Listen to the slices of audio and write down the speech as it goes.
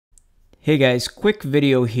Hey guys, quick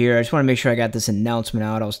video here. I just want to make sure I got this announcement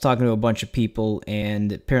out. I was talking to a bunch of people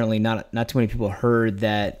and apparently not too many people heard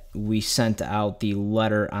that we sent out the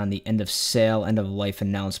letter on the end of sale, end of life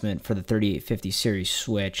announcement for the 3850 series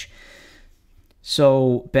switch.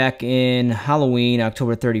 So back in Halloween,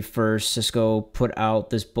 October 31st, Cisco put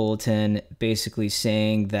out this bulletin basically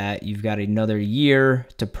saying that you've got another year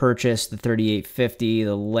to purchase the 3850.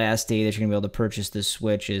 The last day that you're going to be able to purchase this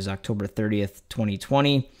switch is October 30th,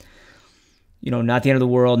 2020. You know, not the end of the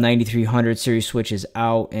world. 9300 series switch is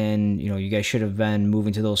out, and you guys should have been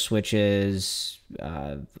moving to those switches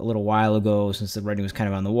a little while ago, since the writing was kind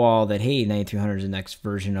of on the wall that, hey, 9300 is the next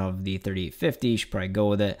version of the 3850. You should probably go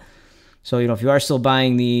with it. So if you are still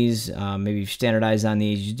buying these, maybe you've standardized on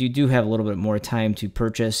these, you do have a little bit more time to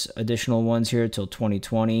purchase additional ones here till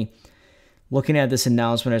 2020. Looking at this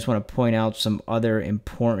announcement, I just want to point out some other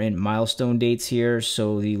important milestone dates here.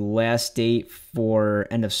 So the last date for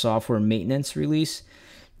end of software maintenance release,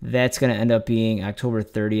 that's going to end up being October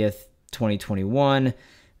 30th, 2021.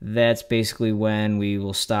 That's basically when we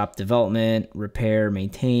will stop development, repair,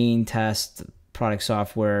 maintain, test product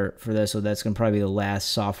software for this. So that's going to probably be the last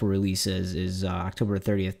software releases is October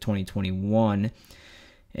 30th, 2021.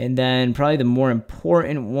 And then probably the more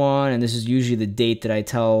important one, and this is usually the date that I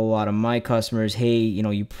tell a lot of my customers, hey,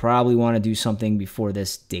 you probably want to do something before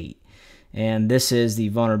this date. And this is the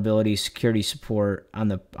vulnerability security support on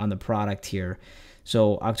the product here.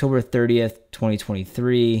 So October 30th,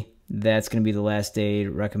 2023, that's going to be the last day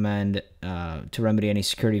to recommend to remedy any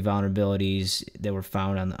security vulnerabilities that were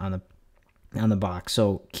found on the box.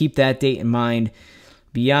 So keep that date in mind.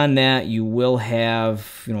 Beyond that, you will have,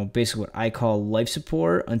 basically what I call life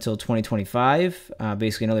support until 2025,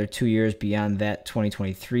 basically another 2 years beyond that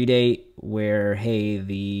 2023 date where, hey,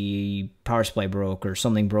 the power supply broke or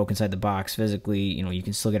something broke inside the box physically, you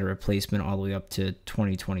can still get a replacement all the way up to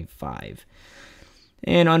 2025.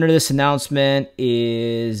 And under this announcement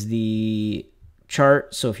is the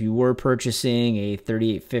chart. So if you were purchasing a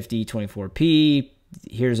 3850 24P,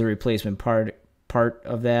 here's a replacement part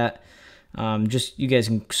of that. Just you guys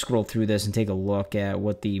can scroll through this and take a look at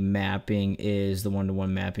what the mapping is, the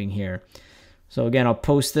one-to-one mapping here. So again, I'll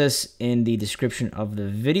post this in the description of the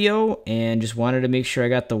video, and just wanted to make sure I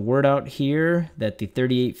got the word out here that the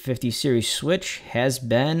 3850 series switch has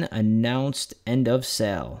been announced end of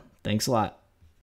sale. Thanks a lot.